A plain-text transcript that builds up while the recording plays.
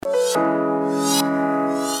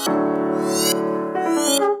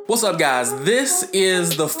What's up, guys? This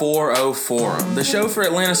is the 4-0 Forum, the show for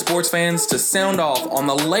Atlanta sports fans to sound off on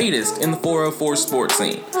the latest in the 404 sports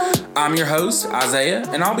scene. I'm your host, Isaiah,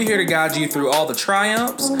 and I'll be here to guide you through all the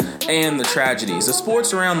triumphs and the tragedies of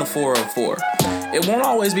sports around the 404. It won't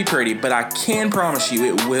always be pretty, but I can promise you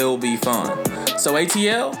it will be fun. So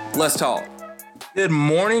ATL, let's talk. Good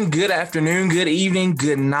morning, good afternoon, good evening,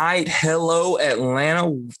 good night. Hello,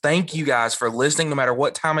 Atlanta. Thank you guys for listening, no matter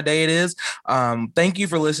what time of day it is. Thank you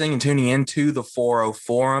for listening and tuning into the 4-0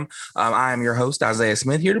 Forum. I am your host, Isaiah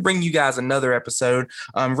Smith, here to bring you guys another episode,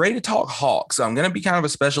 ready to talk Hawks. I'm going to be kind of a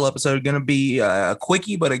special episode, going to be a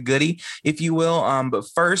quickie, but a goodie, if you will. But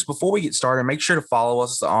first, before we get started, make sure to follow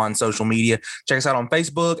us on social media. Check us out on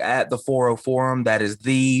Facebook at the 4-0 Forum. That is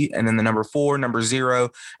and then the number 4, number 0,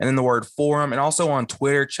 and then the word forum. And also on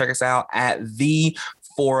Twitter, check us out at the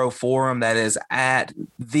 4-0 Forum. That is at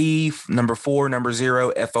the number 4, number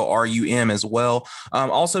 0, FORUM as well.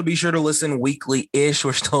 Also, be sure to listen weekly-ish.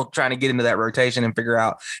 We're still trying to get into that rotation and figure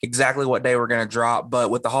out exactly what day we're going to drop. But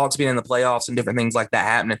with the Hawks being in the playoffs and different things like that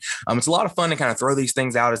happening, it's a lot of fun to kind of throw these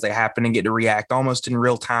things out as they happen and get to react almost in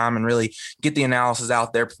real time and really get the analysis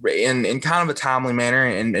out there in kind of a timely manner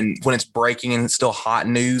and when it's breaking and it's still hot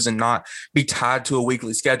news and not be tied to a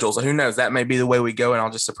weekly schedule. So who knows? That may be the way we go, and I'll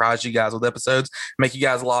just surprise you guys with episodes, make you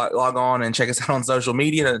guys log on and check us out on social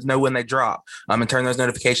media to know when they drop, and turn those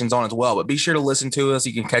notifications on as well. But be sure to listen to us.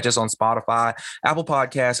 You can catch us on Spotify, Apple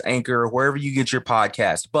Podcasts, Anchor, wherever you get your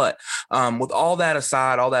podcast. But with all that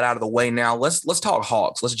aside, all that out of the way now, let's talk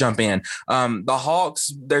Hawks. Let's jump in. The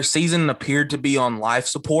Hawks, their season appeared to be on life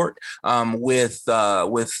support with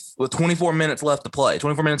 24 minutes left to play,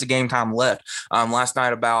 24 minutes of game time left. Last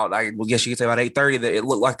night I guess you could say about 8:30 that it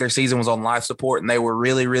looked like their season was on life support and they were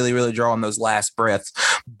really, really, really drawing those last breaths.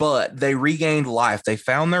 But they regained life. They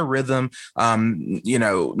found their rhythm. Nate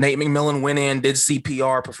McMillan went in, did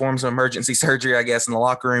CPR, performed some emergency surgery, I guess, in the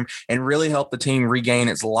locker room and really helped the team regain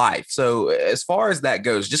its life. So as far as that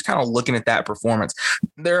goes, just kind of looking at that performance,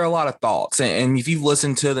 there are a lot of thoughts. And if you've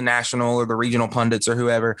listened to the national or the regional pundits or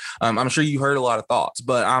whoever, I'm sure you heard a lot of thoughts.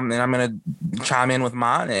 But I'm going to chime in with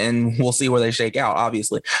mine and we'll see where they shake out,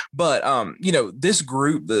 obviously. But, this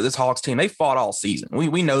group, this Hawks team, they fought all season.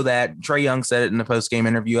 We know that. Trae Young said it in the post-game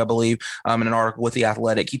interview, I believe, in an article with The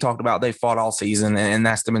Athletic. He talked about they fought all season, and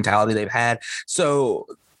that's the mentality they've had. So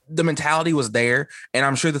the mentality was there, and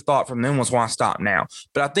I'm sure the thought from them was, why stop now?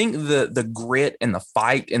 But I think the grit and the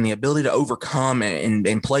fight and the ability to overcome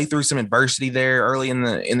and play through some adversity there early in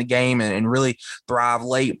the game and really thrive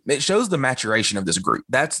late, it shows the maturation of this group.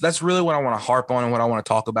 That's really what I want to harp on and what I want to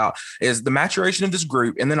talk about is the maturation of this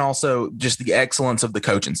group, and then also just the excellence of the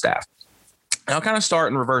coaching staff. And I'll kind of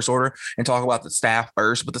start in reverse order and talk about the staff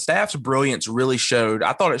first, but the staff's brilliance really showed.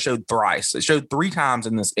 I thought it showed thrice. It showed 3 times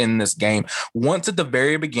in this game. Once at the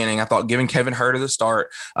very beginning, I thought giving Kevin Huerter the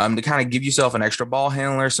start to kind of give yourself an extra ball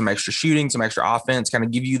handler, some extra shooting, some extra offense, kind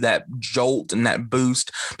of give you that jolt and that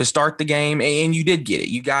boost to start the game. And you did get it.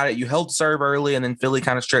 You got it. You held serve early, and then Philly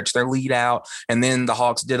kind of stretched their lead out. And then the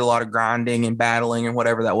Hawks did a lot of grinding and battling and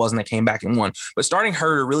whatever that was, and they came back and won. But starting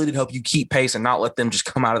Huerter really did help you keep pace and not let them just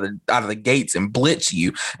come out of the gates and blitz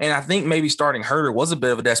you. And I think maybe starting Huerter was a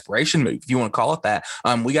bit of a desperation move, if you want to call it that.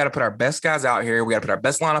 We got to put our best guys out here. We got to put our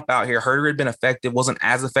best lineup out here. Huerter had been effective, wasn't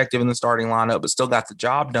as effective in the starting lineup, but still got the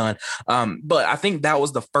job done. But I think that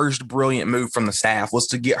was the first brilliant move from the staff, was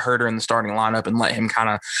to get Huerter in the starting lineup and let him kind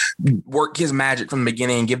of work his magic from the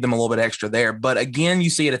beginning and give them a little bit extra there. But again, you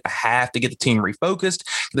see it at the half to get the team refocused,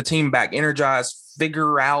 the team back energized,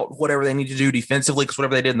 figure out whatever they need to do defensively, because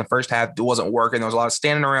whatever they did in the first half, it wasn't working. There was a lot of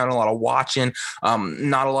standing around, a lot of watching,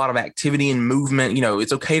 not a lot of activity and movement.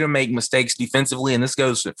 It's okay to make mistakes defensively, and this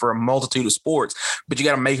goes for a multitude of sports, but you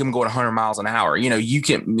got to make them go at 100 miles an hour. You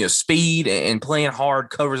can speed and playing hard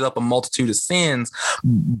covers up a multitude of sins,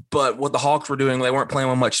 but what the Hawks were doing, they weren't playing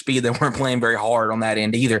with much speed. They weren't playing very hard on that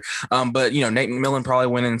end either. But Nate McMillan probably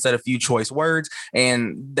went in and said a few choice words,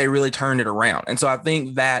 and they really turned it around. And so I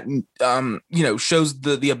think that shows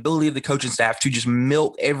the ability of the coaching staff to just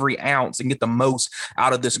milk every ounce and get the most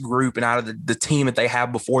out of this group and out of the team that they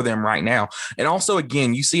have before them right now. And also,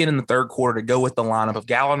 again, you see it in the third quarter to go with the lineup of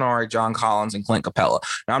Gallinari, John Collins, and Clint Capella.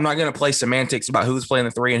 Now, I'm not going to play semantics about who was playing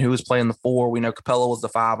the 3 and who was playing the 4. We know Capella was the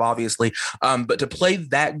 5, obviously. But to play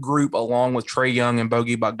that group along with Trae Young and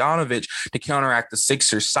Bogey Bogdanovic to counteract the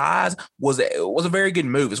Sixers' size was a very good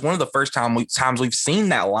move. It's one of the first times we've seen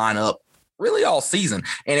that lineup really all season,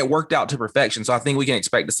 and it worked out to perfection. So I think we can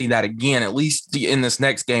expect to see that again, at least in this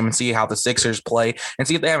next game, and see how the Sixers play and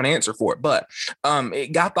see if they have an answer for it. But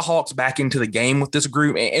it got the Hawks back into the game with this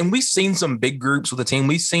group, and we've seen some big groups with the team.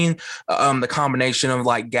 We've seen the combination of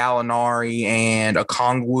like Gallinari and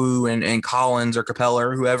Okongwu and Collins or Capella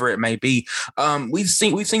or whoever it may be. We've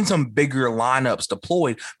seen some bigger lineups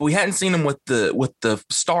deployed, but we hadn't seen them with the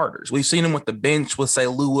starters. We've seen them with the bench with, say,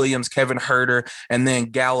 Lou Williams, Kevin Huerter, and then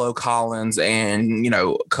Gallo, Collins, and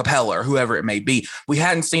Capella or whoever it may be. We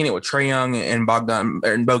hadn't seen it with Trae Young and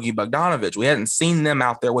Bogey Bogdanovic. We hadn't seen them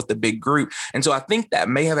out there with the big group, and so I think that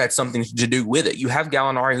may have had something to do with it. You have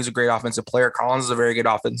Gallinari, who's a great offensive player. Collins is a very good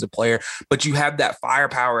offensive player, but you have that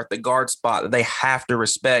firepower at the guard spot that they have to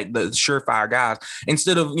respect, the surefire guys,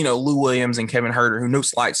 instead of Lou Williams and Kevin Huerter, who no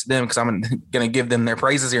slights to them because I'm going to give them their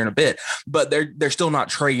praises here in a bit, but they're still not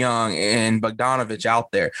Trae Young and Bogdanovic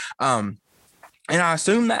out there. And I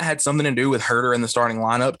assume that had something to do with Huerter in the starting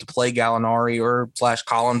lineup to play Gallinari or /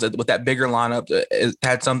 Collins with that bigger lineup. It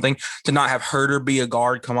had something to not have Huerter be a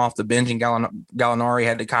guard, come off the bench, and Gallinari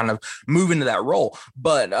had to kind of move into that role.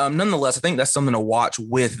 But nonetheless, I think that's something to watch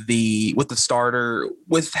with the starter,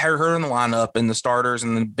 with Huerter in the lineup and the starters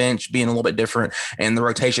and the bench being a little bit different and the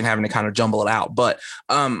rotation having to kind of jumble it out. But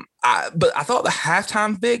I thought the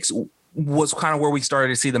halftime fix was kind of where we started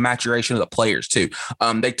to see the maturation of the players too.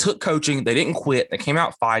 They took coaching, they didn't quit, they came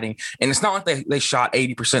out fighting, and it's not like they shot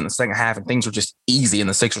 80% in the second half and things were just easy and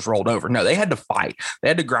the Sixers rolled over. No, they had to fight. They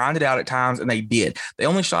had to grind it out at times, and they did. They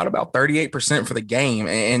only shot about 38% for the game,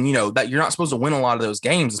 and that you're not supposed to win a lot of those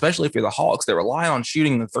games, especially if you're the Hawks that rely on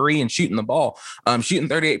shooting the three and shooting the ball. Shooting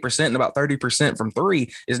 38% and about 30% from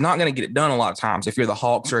three is not going to get it done a lot of times if you're the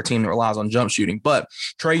Hawks or a team that relies on jump shooting. But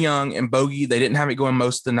Trae Young and Bogey, they didn't have it going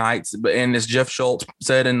most of the nights. And as Jeff Schultz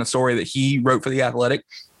said in the story that he wrote for The Athletic,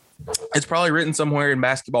 it's probably written somewhere in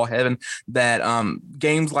basketball heaven that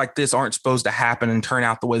games like this aren't supposed to happen and turn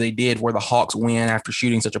out the way they did, where the Hawks win after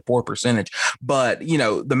shooting such a poor percentage. But,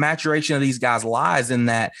 the maturation of these guys lies in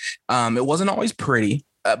that it wasn't always pretty.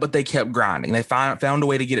 But they kept grinding. They found a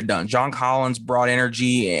way to get it done. John Collins brought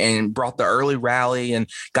energy and brought the early rally and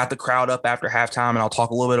got the crowd up after halftime, and I'll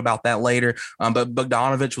talk a little bit about that later. But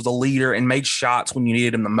Bogdanovic was a leader and made shots when you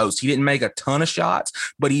needed him the most. He didn't make a ton of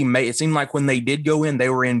shots, but it seemed like when they did go in, they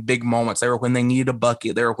were in big moments. They were when they needed a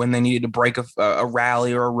bucket. They were when they needed to break a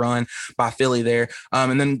rally or a run by Philly there.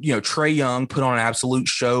 And then, Trae Young put on an absolute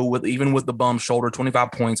show with the bum shoulder,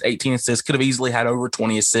 25 points, 18 assists, could have easily had over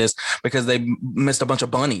 20 assists because they missed a bunch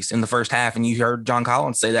of bunnies in the first half. And you heard John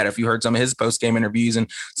Collins say that if you heard some of his post-game interviews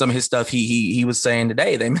and some of his stuff he was saying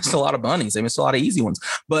today, they missed a lot of bunnies. They missed a lot of easy ones.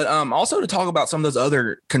 But also to talk about some of those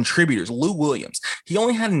other contributors, Lou Williams, he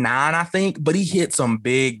only had 9, I think, but he hit some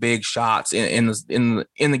big shots in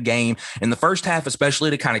the game in the first half, especially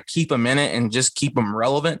to kind of keep them in it and just keep them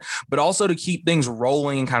relevant, but also to keep things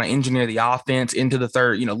rolling and kind of engineer the offense into the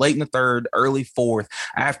third, late in the third, early fourth,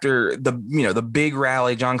 after the big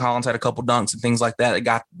rally. John Collins had a couple dunks and things like that.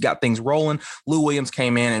 Got things rolling. Lou Williams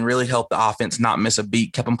came in and really helped the offense not miss a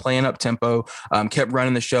beat, kept them playing up tempo, kept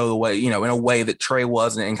running the show the way, in a way that Trae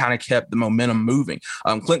wasn't, and kind of kept the momentum moving.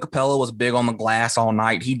 Clint Capella was big on the glass all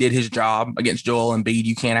night. He did his job against Joel Embiid.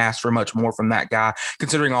 You can't ask for much more from that guy,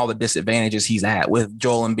 considering all the disadvantages he's at, with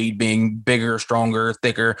Joel Embiid being bigger, stronger,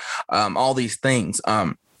 thicker, all these things.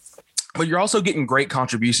 But you're also getting great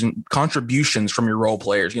contributions from your role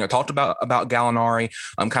players. Talked about Gallinari,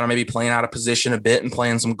 kind of maybe playing out of position a bit and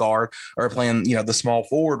playing some guard or playing, the small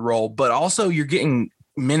forward role. But also you're getting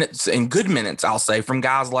minutes and good minutes, I'll say, from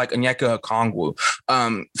guys like Onyeka Okongwu.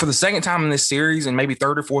 For the second time in this series and maybe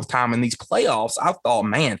third or fourth time in these playoffs, I thought,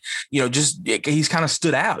 man, he's kind of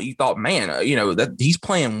stood out. You thought, man, that he's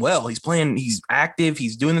playing well. He's active.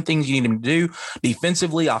 He's doing the things you need him to do.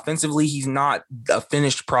 Defensively, offensively, he's not a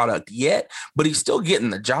finished product yet, but he's still getting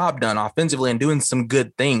the job done offensively and doing some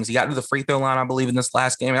good things. He got to the free throw line, I believe, in this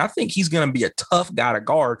last game. And I think he's going to be a tough guy to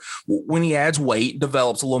guard when he adds weight,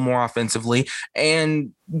 develops a little more offensively, and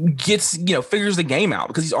gets, figures the game out,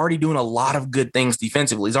 because he's already doing a lot of good things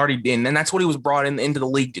defensively. He's already in, and that's what he was brought into the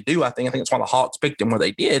league to do. I think that's why the Hawks picked him where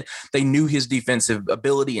they did. They knew his defensive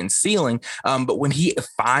ability and ceiling. But when he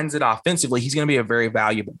finds it offensively, he's going to be a very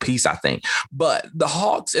valuable piece, I think. But the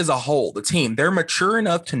Hawks as a whole, the team, they're mature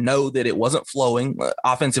enough to know that it wasn't flowing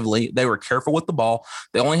offensively. They were careful with the ball.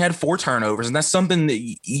 They only had 4 turnovers, and that's something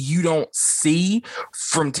that you don't see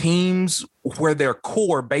from teams where their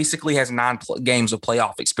core basically has 9 games of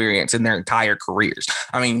playoff experience in their entire careers.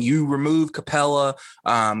 I mean, you remove Capella,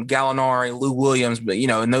 Gallinari, Lou Williams, but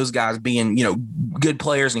and those guys being good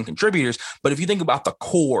players and contributors. But if you think about the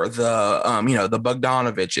core, the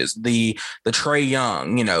Bogdanoviches, the Trae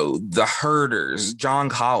Young, the Herders, John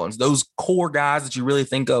Collins, those core guys that you really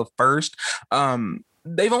think of first.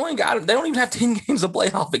 They don't even have 10 games of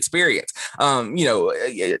playoff experience,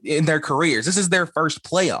 in their careers. This is their first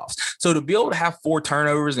playoffs. So to be able to have 4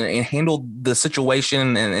 turnovers and handle the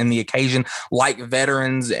situation and the occasion like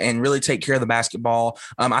veterans and really take care of the basketball,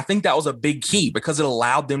 I think that was a big key because it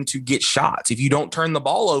allowed them to get shots. If you don't turn the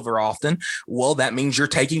ball over often, well, that means you're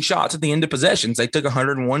taking shots at the end of possessions. They took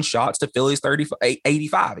 101 shots to Philly's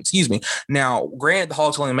 85. Now, granted, the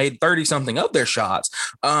Hawks only made 30 something of their shots.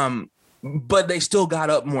 But they still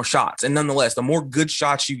got up more shots. And nonetheless, the more good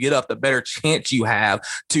shots you get up, the better chance you have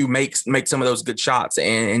to make some of those good shots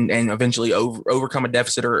and eventually overcome a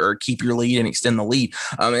deficit or keep your lead and extend the lead.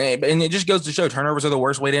 And it just goes to show turnovers are the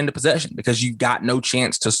worst way to end a possession because you got no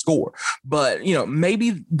chance to score. But,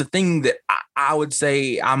 maybe the thing that I would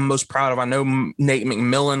say I'm most proud of, I know Nate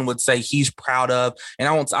McMillan would say he's proud of, and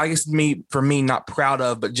I guess for me, not proud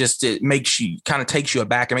of, but just it makes you kind of takes you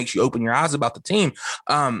aback and makes you open your eyes about the team.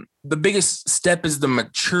 The biggest step is the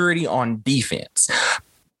maturity on defense.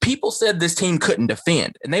 People said this team couldn't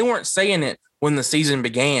defend, and they weren't saying it when the season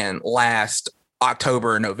began last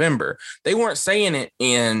October or November. They weren't saying it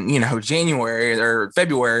in, January or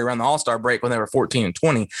February around the All-Star break when they were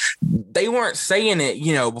 14-20. They weren't saying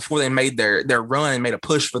it, before they made their run and made a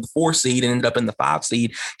push for the 4 seed and ended up in the 5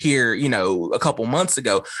 seed here, a couple months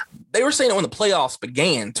ago. They were saying it when the playoffs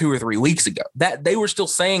began 2 or 3 weeks ago. That they were still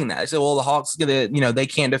saying that. They said, well, the Hawks, they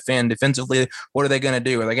can't defend defensively. What are they going to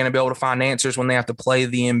do? Are they going to be able to find answers when they have to play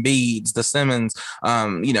the Embiids, the Simmons,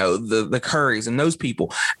 the Currys and those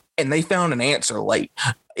people? And they found an answer late.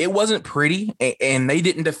 It wasn't pretty, and they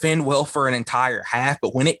didn't defend well for an entire half.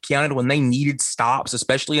 But when it counted, when they needed stops,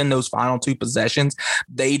 especially in those final 2 possessions,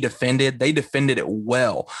 they defended. They defended it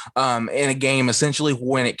well in a game, essentially,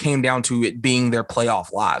 when it came down to it being their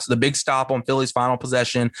playoff lives. The big stop on Philly's final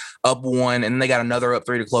possession, up 1, and they got another up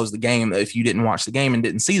 3 to close the game if you didn't watch the game and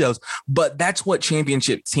didn't see those. But that's what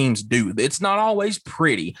championship teams do. It's not always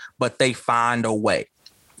pretty, but they find a way.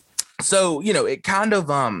 So, it kind of,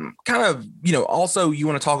 also you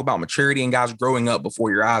want to talk about maturity and guys growing up before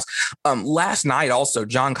your eyes. Last night, also,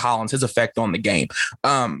 John Collins, his effect on the game.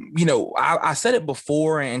 I said it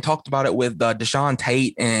before and talked about it with Deshaun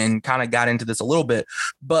Tate and kind of got into this a little bit.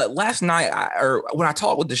 But last night, when I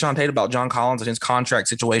talked with Deshaun Tate about John Collins and his contract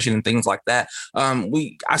situation and things like that,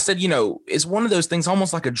 I said, it's one of those things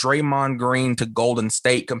almost like a Draymond Green to Golden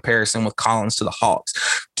State comparison with Collins to the Hawks.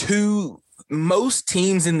 Most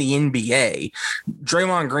teams in the NBA,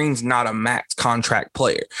 Draymond Green's not a max contract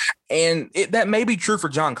player. And that may be true for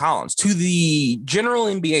John Collins. To the general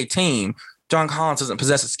NBA team, John Collins doesn't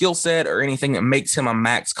possess a skill set or anything that makes him a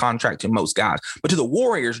max contract to most guys. But to the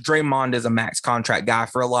Warriors, Draymond is a max contract guy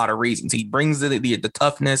for a lot of reasons. He brings the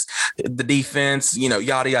toughness, the defense,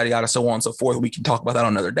 yada, yada, yada, so on and so forth. We can talk about that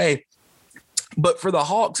on another day. But for the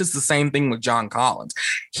Hawks, it's the same thing with John Collins.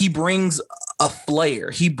 He brings a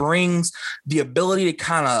flair. He brings the ability to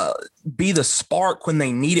kind of be the spark when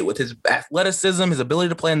they need it with his athleticism, his ability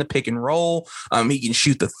to play in the pick and roll. He can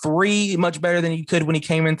shoot the 3 much better than he could when he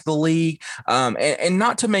came into the league. And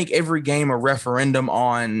not to make every game a referendum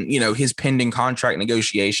on, his pending contract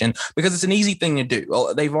negotiation, because it's an easy thing to do.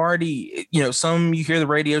 Well, they've already, you hear the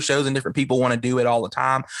radio shows and different people want to do it all the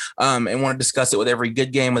time and want to discuss it with every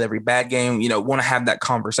good game, with every bad game, want to have that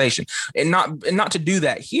conversation and not to do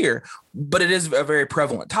that here. But it is a very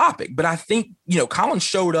prevalent topic. But I think, Collins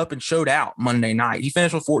showed up and showed out Monday night. He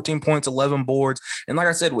finished with 14 points, 11 boards. And like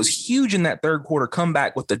I said, was huge in that third quarter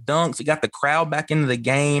comeback with the dunks. He got the crowd back into the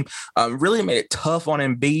game, really made it tough on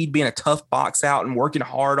Embiid, being a tough box out and working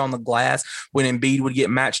hard on the glass when Embiid would get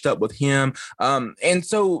matched up with him. And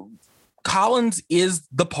so Collins is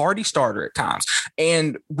the party starter at times.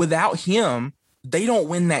 And without him, they don't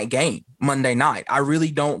win that game Monday night. I really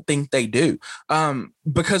don't think they do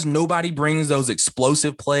because nobody brings those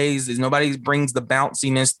explosive plays. Nobody brings the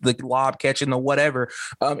bounciness, the lob catching, the whatever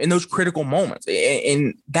in those critical moments.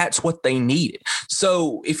 And that's what they needed.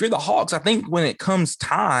 So if you're the Hawks, I think when it comes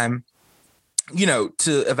time,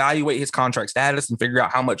 to evaluate his contract status and figure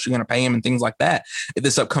out how much you're going to pay him and things like that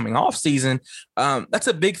this upcoming offseason, that's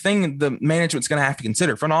a big thing the management's going to have to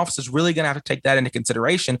consider. Front office is really going to have to take that into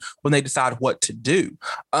consideration when they decide what to do.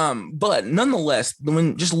 But nonetheless,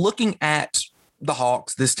 when just looking at the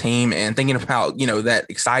Hawks, this team, and thinking about, that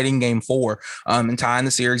exciting game 4 and tying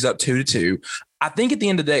the series up 2-2, I think at the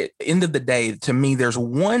end of the day, to me, there's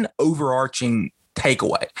one overarching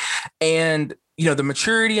takeaway. And the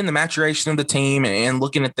maturity and the maturation of the team and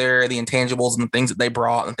looking at the intangibles and the things that they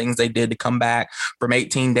brought and the things they did to come back from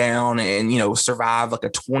 18 down and, survive like a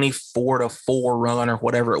 24-4 run or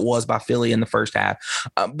whatever it was by Philly in the first half.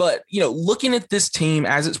 But looking at this team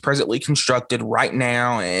as it's presently constructed right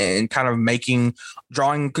now and kind of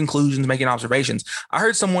drawing conclusions, making observations, I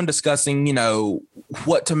heard someone discussing,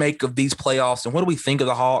 what to make of these playoffs and what do we think of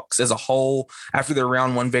the Hawks as a whole after their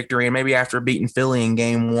round one victory and maybe after beating Philly in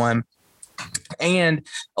game one. And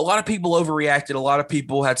a lot of people overreacted. A lot of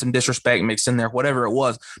people had some disrespect mixed in there, whatever it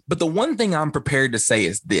was. But the one thing I'm prepared to say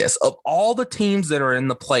is this: of all the teams that are in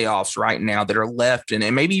the playoffs right now that are left,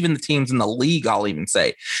 and maybe even the teams in the league, I'll even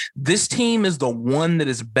say, this team is the one that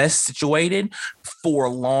is best situated for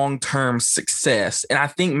long-term success. And I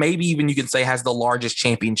think maybe even you can say has the largest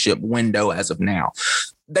championship window as of now.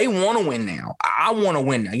 They want to win now. I want to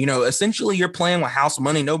win now. Essentially, you're playing with house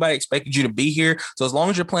money. Nobody expected you to be here. So as long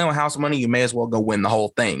as you're playing with house money, you may as well go win the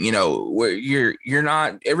whole thing. Where you're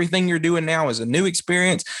not, everything you're doing now is a new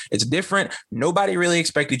experience. It's different. Nobody really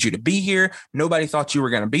expected you to be here. Nobody thought you were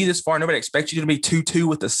going to be this far. Nobody expected you to be 2-2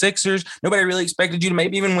 with the Sixers. Nobody really expected you to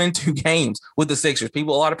maybe even win 2 games with the Sixers. A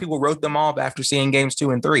lot of people wrote them off after seeing games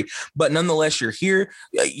 2 and 3. But nonetheless, you're here.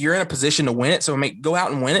 You're in a position to win it. So go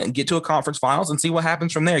out and win it and get to a conference finals and see what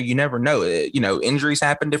happens from there. You never know. Injuries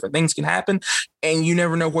happen, different things can happen, and you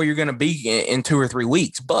never know where you're going to be in 2 or 3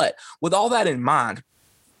 weeks. But with all that in mind,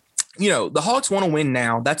 the Hawks want to win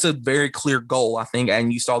now. That's a very clear goal, I think,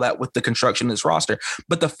 and you saw that with the construction of this roster.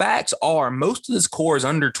 But the facts are most of this core is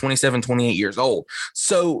under 27, 28 years old.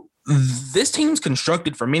 So this team's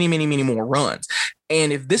constructed for many, many, many more runs.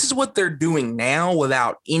 And if this is what they're doing now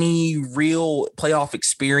without any real playoff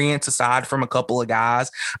experience aside from a couple of guys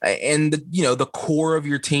and the core of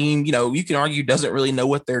your team, you can argue doesn't really know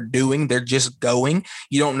what they're doing. They're just going.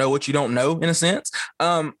 You don't know what you don't know in a sense.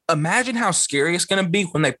 Imagine how scary it's going to be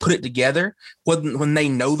when they put it together, when they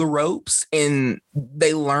know the ropes and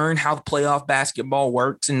they learn how the playoff basketball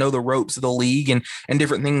works and know the ropes of the league and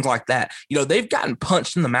different things like that. They've gotten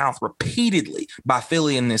punched in the mouth repeatedly by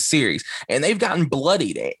Philly in this series, and they've gotten bloodied.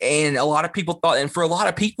 And a lot of people thought, and for a lot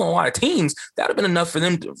of people, a lot of teams, that would have been enough for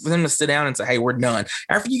them to sit down and say, hey, we're done.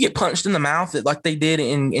 After you get punched in the mouth like they did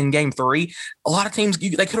in game 3, a lot of teams, they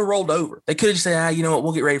could have rolled over. They could have just said, you know what,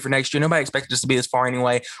 we'll get ready for next year. Nobody expected us to be this far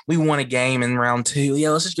anyway. We won a game in round 2. Yeah,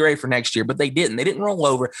 let's just get ready for next year. But they didn't. They didn't roll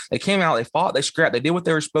over. They came out, they fought, they scrapped, they did what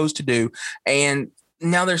they were supposed to do. And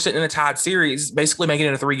now they're sitting in a tied series, basically making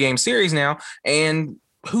it a 3-game series now. And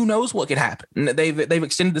who knows what could happen? They've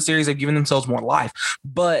extended the series. They've given themselves more life,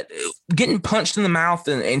 but getting punched in the mouth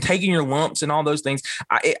and taking your lumps and all those things,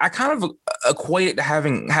 I kind of equate it to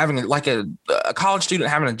having like a college student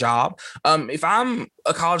having a job. If I'm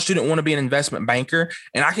a college student, want to be an investment banker,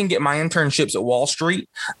 and I can get my internships at Wall Street,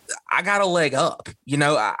 I got a leg up.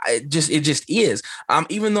 It just is.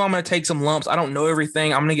 Even though I'm going to take some lumps, I don't know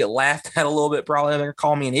everything. I'm going to get laughed at a little bit. Probably they're going to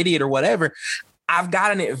call me an idiot or whatever. I've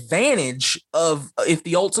got an advantage of, if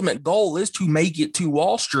the ultimate goal is to make it to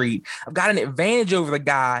Wall Street, I've got an advantage over the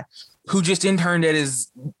guy who just interned at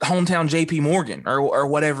his hometown JP Morgan or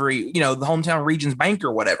whatever, the hometown Regions Bank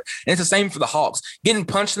or whatever. And it's the same for the Hawks. Getting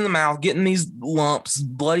punched in the mouth, getting these lumps,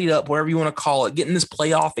 bloodied up, whatever you want to call it, getting this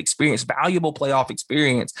playoff experience, valuable playoff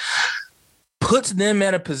experience, puts them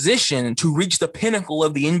at a position to reach the pinnacle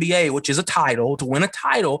of the NBA, which is a title, to win a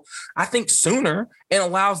title, I think sooner, and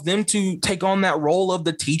allows them to take on that role of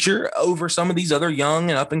the teacher over some of these other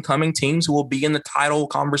young and up-and-coming teams who will be in the title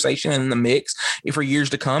conversation and in the mix for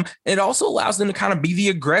years to come. And it also allows them to kind of be the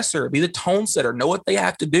aggressor, be the tone setter, know what they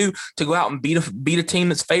have to do to go out and beat a team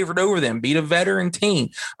that's favored over them, beat a veteran team.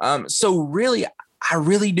 So really, I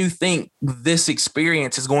really do think this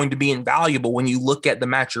experience is going to be invaluable when you look at the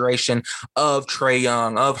maturation of Trae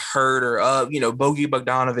Young, of Huerter, of, Bogey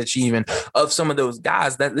Bogdanovic, even of some of those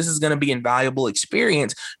guys, that this is going to be invaluable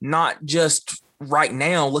experience, not just right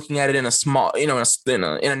now looking at it in a small, in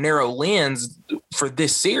a narrow lens for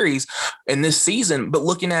this series and this season, but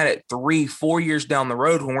looking at it 3-4 years down the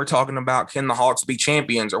road when we're talking about, can the Hawks be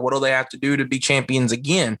champions, or what do they have to do to be champions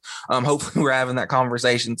again? Hopefully we're having that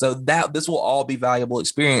conversation. So this will all be valuable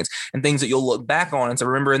experience and things that you'll look back on. And so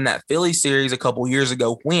remember in that Philly series a couple years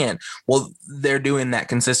ago, they're doing that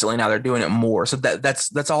consistently. Now they're doing it more. So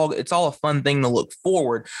that's all. It's all a fun thing to look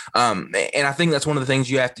forward. And I think that's one of the things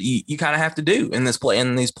you kind of have to do in these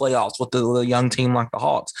playoffs with the young team like the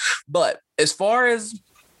Hawks. But as far as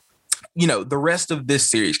the rest of this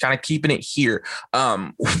series, kind of keeping it here.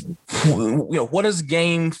 What does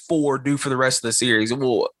game 4 do for the rest of the series?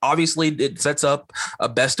 Well, obviously it sets up a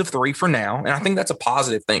best of 3 for now. And I think that's a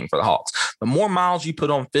positive thing for the Hawks. The more miles you put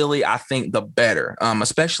on Philly, I think the better,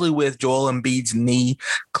 especially with Joel Embiid's knee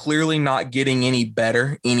clearly not getting any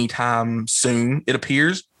better anytime soon, it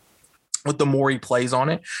appears, with the more he plays on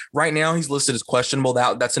it. Right now, he's listed as questionable.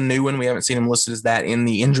 That's a new one. We haven't seen him listed as that in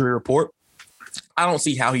the injury report. I don't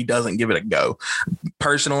see how he doesn't give it a go.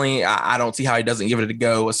 Personally, I don't see how he doesn't give it a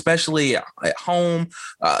go, especially at home.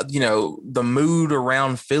 The mood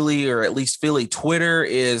around Philly, or at least Philly Twitter,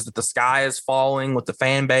 is that the sky is falling with the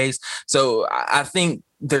fan base. So I think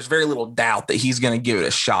there's very little doubt that he's going to give it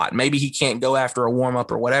a shot. Maybe he can't go after a warm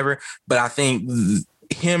up or whatever, but I think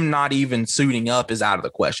him not even suiting up is out of the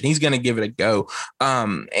question. He's going to give it a go.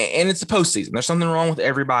 And it's the postseason. There's something wrong with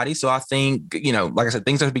everybody. So I think, like I said,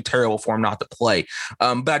 things have to be terrible for him not to play.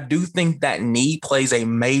 But I do think that knee plays a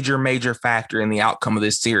major, major factor in the outcome of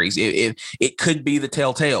this series. It could be the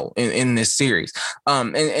telltale in this series.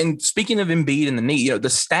 And speaking of Embiid and the knee, the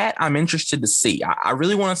stat I'm interested to see, I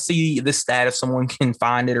really want to see this stat if someone can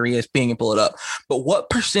find it or ESPN can pull it up. But what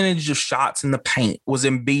percentage of shots in the paint was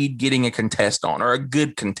Embiid getting a contest on, or a good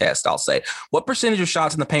contest, I'll say? What percentage of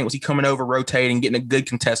shots in the paint was he coming over, rotating, getting a good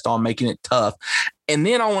contest on, making it tough? And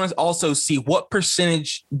then I want to also see what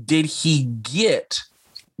percentage did he get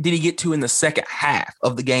to in the second half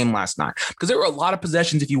of the game last night? Because there were a lot of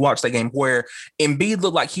possessions, if you watch that game, where Embiid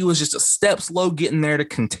looked like he was just a step slow getting there to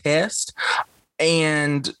contest.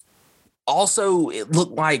 And also, it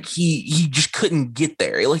looked like he just couldn't get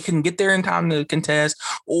there. He couldn't get there in time to contest,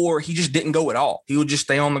 or he just didn't go at all. He would just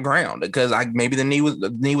stay on the ground because maybe the knee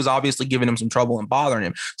was obviously giving him some trouble and bothering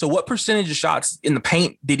him. So what percentage of shots in the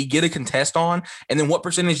paint did he get a contest on? And then what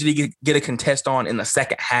percentage did he get a contest on in the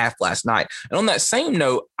second half last night? And on that same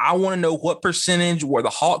note, I want to know what percentage were the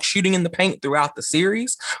Hawks shooting in the paint throughout the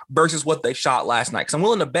series versus what they shot last night. Because I'm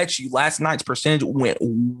willing to bet you last night's percentage went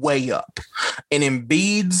way up. And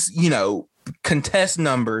Embiid's, contest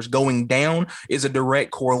numbers going down is a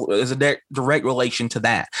direct relation to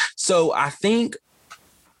that. So I think,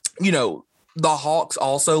 the Hawks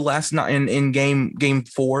also last night in game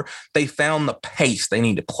 4, they found the pace they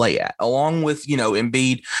need to play at, along with,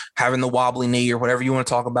 Embiid having the wobbly knee or whatever you want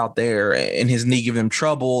to talk about there, and his knee giving him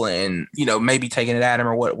trouble and, maybe taking it at him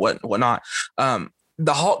or whatnot.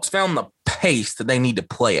 The Hawks found the pace that they need to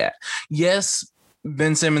play at. Yes,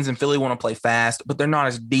 Ben Simmons and Philly want to play fast, but they're not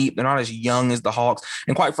as deep. They're not as young as the Hawks.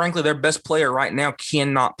 And quite frankly, their best player right now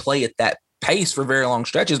cannot play at that pace for very long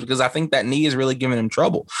stretches because I think that knee is really giving him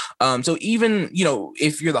trouble. So even,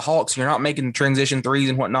 if you're the Hawks, you're not making transition threes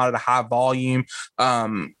and whatnot at a high volume,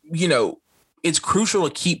 it's crucial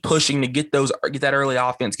to keep pushing to get that early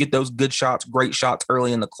offense, get those good shots, great shots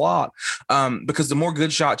early in the clock. Because the more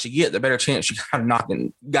good shots you get, the better chance you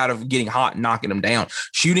got of getting hot and knocking them down.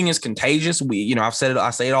 Shooting is contagious. I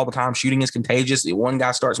say it all the time. Shooting is contagious. If one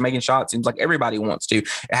guy starts making shots, seems like everybody wants to.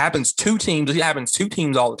 It happens two teams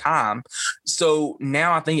all the time. So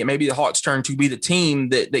now I think it may be the Hawks' turn to be the team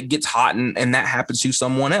that gets hot and that happens to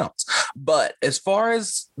someone else. But as far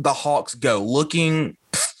as the Hawks go, looking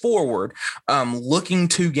forward, looking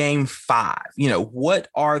to game 5, what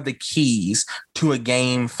are the keys to a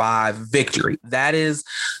game 5 victory? That is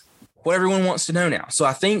what everyone wants to know now. So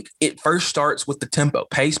I think it first starts with the tempo,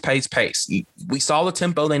 pace. We saw the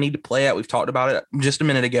tempo they need to play at. We've talked about it just a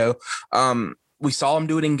minute ago. We saw them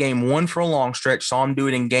do it in game 1 for a long stretch, saw them do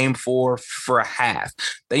it in game 4 for a half.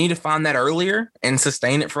 They need to find that earlier and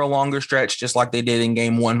sustain it for a longer stretch, just like they did in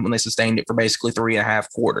game 1 when they sustained it for basically 3.5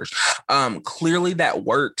 quarters. Clearly that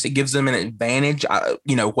works. It gives them an advantage,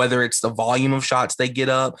 whether it's the volume of shots they get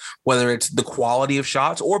up, whether it's the quality of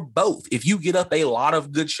shots, or both. If you get up a lot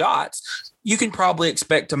of good shots, you can probably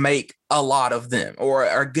expect to make a lot of them or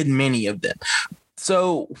a good many of them.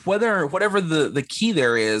 So whatever the key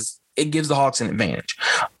there is, it gives the Hawks an advantage.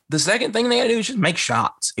 The second thing they got to do is just make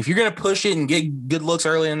shots. If you're going to push it and get good looks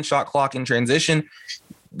early in the shot clock in transition,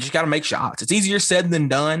 you just got to make shots. It's easier said than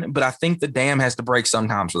done, but I think the dam has to break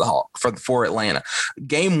sometimes for the Hawks, for Atlanta.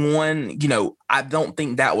 Game 1, I don't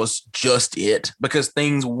think that was just it because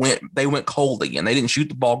things went cold again. They didn't shoot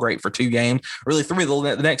the ball great for 2 games, really 3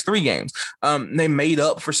 the next 3 games. They made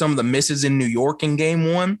up for some of the misses in New York in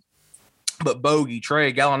game 1. But Bogey,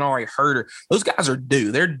 Trey, Gallinari, Herter, those guys are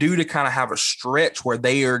due. They're due to kind of have a stretch where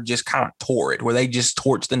they are just kind of torrid, where they just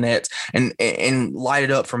torch the nets and light it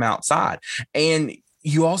up from outside. And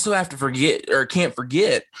you also have to can't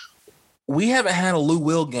forget we haven't had a Lou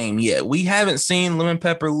Will game yet. We haven't seen Lemon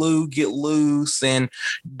Pepper Lou get loose and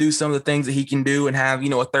do some of the things that he can do and have, a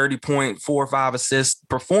 30.4 or 5 assist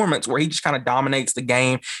performance where he just kind of dominates the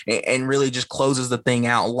game and really just closes the thing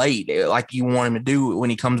out late, like you want him to do when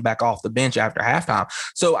he comes back off the bench after halftime.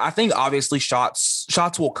 So I think obviously shots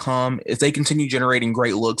will come if they continue generating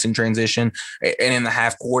great looks in transition and in the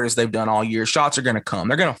half court as they've done all year. Shots are going to come.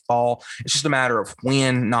 They're going to fall. It's just a matter of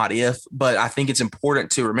when, not if. But I think it's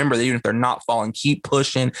important to remember that even if they're not falling, keep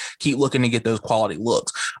pushing, keep looking to get those quality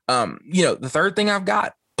looks. The third thing I've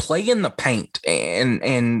got, play in the paint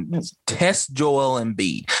and test Joel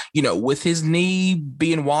Embiid. With his knee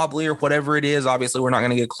being wobbly or whatever it is, obviously we're not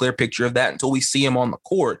going to get a clear picture of that until we see him on the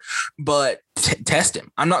court. But test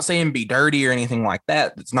him. I'm not saying be dirty or anything like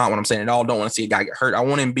that. That's not what I'm saying at all. Don't want to see a guy get hurt. I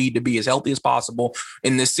want Embiid to be as healthy as possible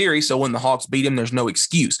in this series, so when the Hawks beat him, there's no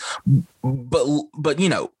excuse. But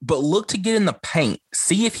look to get in the paint.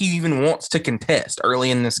 See if he even wants to contest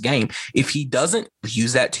early in this game. If he doesn't,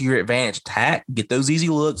 use that to your advantage. Attack, get those easy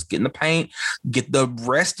looks, get in the paint, get the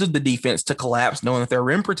rest of the defense to collapse, knowing that their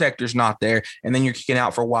rim protector's not there, and then you're kicking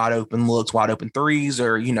out for wide open looks, wide open threes,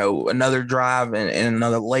 or another drive and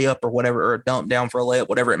another layup or whatever, or a dump down for a layup,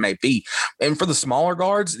 whatever it may be. And for the smaller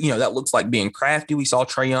guards, that looks like being crafty. We saw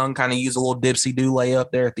Trae Young kind of use a little dipsy-do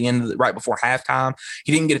layup there at the end of right before halftime.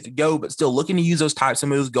 He didn't get it to go, but still looking to use those types of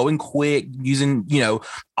moves, going quick, using,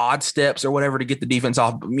 odd steps or whatever to get the defense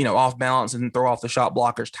off balance and throw off the shot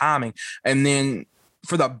blockers timing. And then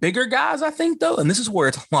for the bigger guys, I think, though, and this is where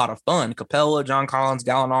it's a lot of fun, Capella, John Collins,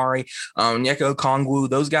 Gallinari, Onyeka Okongwu,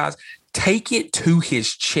 those guys, take it to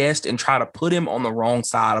his chest and try to put him on the wrong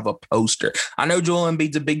side of a poster. I know Joel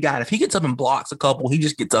Embiid's a big guy. And if he gets up and blocks a couple, he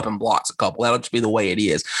just gets up and blocks a couple. That'll just be the way it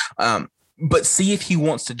is. But see if he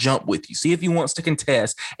wants to jump with you. See if he wants to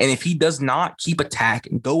contest. And if he does not, keep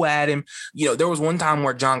attacking. Go at him. There was one time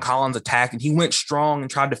where John Collins attacked and he went strong and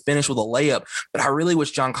tried to finish with a layup. But I really wish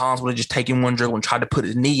John Collins would have just taken one dribble and tried to put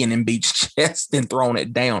his knee in Embiid's chest and thrown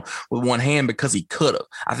it down with one hand, because he could have.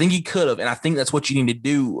 I think he could have. And I think that's what you need to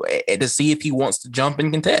do to see if he wants to jump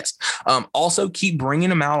and contest. Also, keep bringing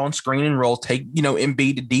him out on screen and roll. Take,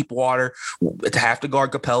 Embiid to deep water to have to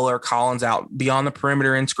guard Capella or Collins out beyond the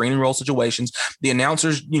perimeter in screen and roll situations. The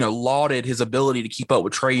announcers, lauded his ability to keep up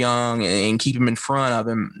with Trae Young and keep him in front of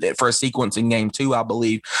him for a sequence in game 2, I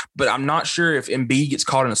believe. But I'm not sure if Embiid gets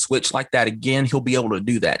caught in a switch like that again, he'll be able to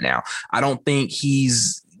do that now. I don't think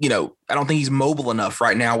he's mobile enough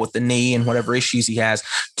right now with the knee and whatever issues he has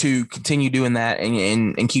to continue doing that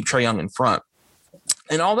and keep Trae Young in front.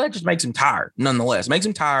 And all that just makes him tired, nonetheless. Makes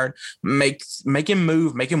him tired, make him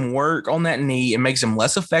move, make him work on that knee. It makes him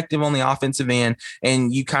less effective on the offensive end.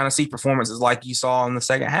 And you kind of see performances like you saw in the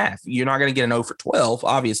second half. You're not going to get an 0 for 12,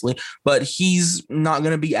 obviously, but he's not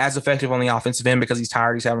going to be as effective on the offensive end because he's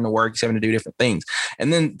tired. He's having to work. He's having to do different things.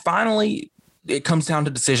 And then finally, it comes down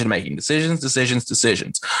to decision-making.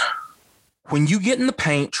 Decisions. When you get in the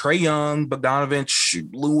paint, Trae Young, Bogdanovich,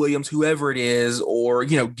 Lou Williams, whoever it is, or,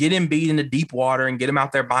 get Embiid into deep water and get him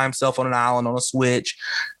out there by himself on an island on a switch,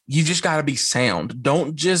 you just got to be sound.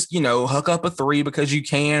 Don't just, hook up a three because you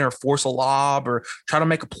can, or force a lob, or try to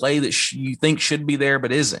make a play that you think should be there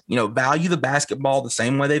but isn't. Value the basketball the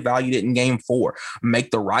same way they valued it in game 4.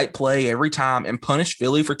 Make the right play every time and punish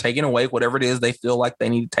Philly for taking away whatever it is they feel like they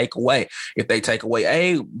need to take away. If they take away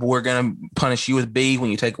A, we're going to punish you with B.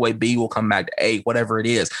 When you take away B, we'll come back to A, whatever it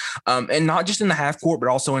is. And not just in the half court, but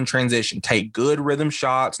also in transition. Take good rhythm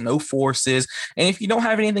shots, no forces. And if you don't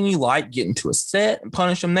have anything you like, get into a set and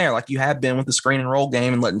punish them there, like you have been with the screen and roll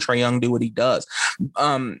game and letting Trae Young do what he does.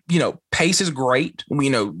 Pace is great,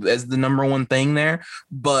 as the number one thing there,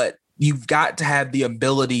 but you've got to have the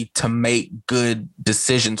ability to make good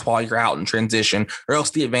decisions while you're out in transition, or else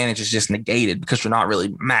the advantage is just negated because you're not really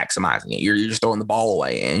maximizing it. You're just throwing the ball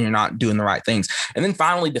away and you're not doing the right things. And then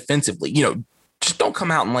finally, defensively, just don't come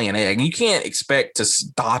out and lay an egg. You can't expect to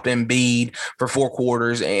stop Embiid for 4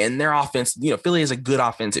 quarters. And their offense, Philly is a good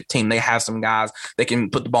offensive team. They have some guys that can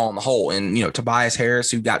put the ball in the hole. And, Tobias Harris,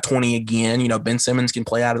 who got 20 again, Ben Simmons can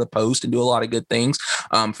play out of the post and do a lot of good things.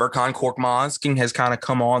 Furkan Korkmaz has kind of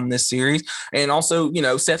come on this series. And also,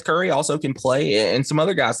 Seth Curry also can play, and some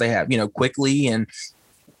other guys they have, quickly and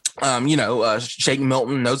Shake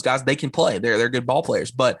Milton, those guys, they can play. They're good ball players.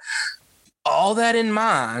 But all that in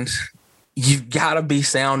mind, you've got to be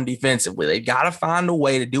sound defensively. They've got to find a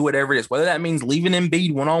way to do whatever it is, whether that means leaving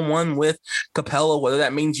Embiid one-on-one with Capella, whether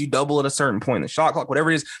that means you double at a certain point in the shot clock, whatever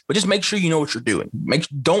it is, but just make sure you know what you're doing.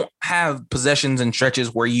 Don't have possessions and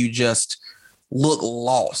stretches where you just look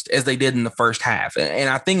lost as they did in the first half. And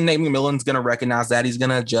I think Nate McMillan's going to recognize that. He's going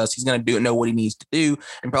to adjust. He's going to know what he needs to do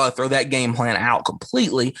and probably throw that game plan out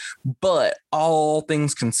completely. But all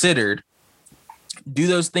things considered, do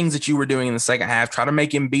those things that you were doing in the second half. Try to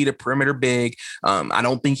make him beat a perimeter big. I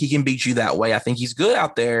don't think he can beat you that way. I think he's good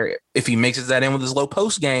out there if he mixes that in with his low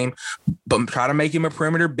post game, but try to make him a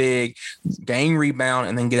perimeter big, gain rebound,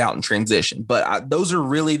 and then get out in transition. But those are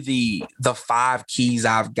really the 5 keys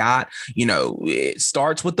I've got. It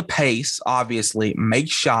starts with the pace, obviously. Make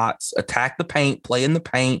shots, attack the paint, play in the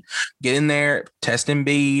paint, get in there, test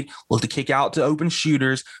Embiid, look to kick out to open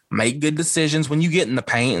shooters, make good decisions when you get in the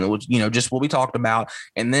paint, and just what we talked about.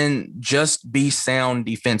 And then just be sound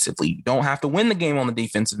defensively. You don't have to win the game on the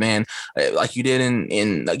defensive end like you did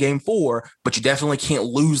in game 4, but you definitely can't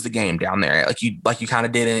lose the game down there like you kind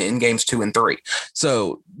of did in games 2 and 3.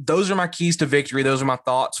 So those are my keys to victory. Those are my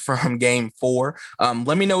thoughts from game 4.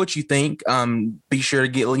 Let me know what you think. Be sure to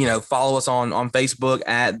get follow us on Facebook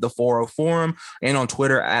at the 40 Forum and on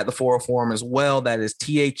Twitter at the 40 Forum as well. That is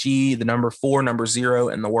THE, the number 4, number 0,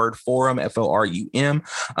 and the word forum, FORUM.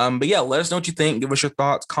 But yeah, let us know what you think. Give us your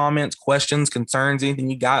thoughts, comments, questions, concerns, anything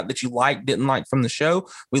you got that you like, didn't like from the show.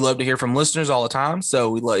 We love to hear from listeners all the time.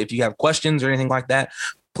 So if you have questions or anything like that,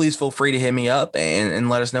 please feel free to hit me up and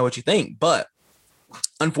let us know what you think. But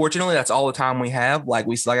unfortunately, that's all the time we have. Like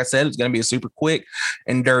I said, it's going to be a super quick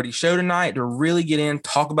and dirty show tonight to really get in,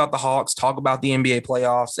 talk about the Hawks, talk about the NBA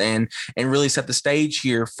playoffs, and really set the stage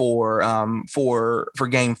here for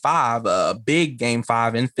Game 5, a big Game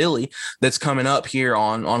 5 in Philly that's coming up here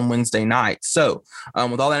on Wednesday night. So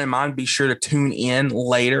with all that in mind, be sure to tune in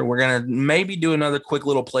later. We're going to maybe do another quick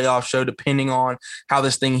little playoff show depending on how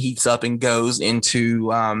this thing heats up and goes into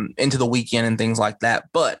the weekend and things like that.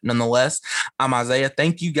 But nonetheless, I'm Isaiah.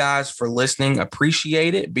 Thank you guys for listening.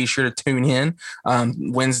 Appreciate it. Be sure to tune in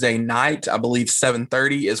Wednesday night. I believe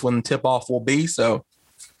 7:30 is when the tip-off will be. So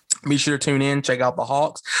be sure to tune in, check out the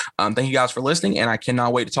Hawks. Thank you guys for listening, and I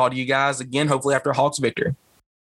cannot wait to talk to you guys again, hopefully after a Hawks victory.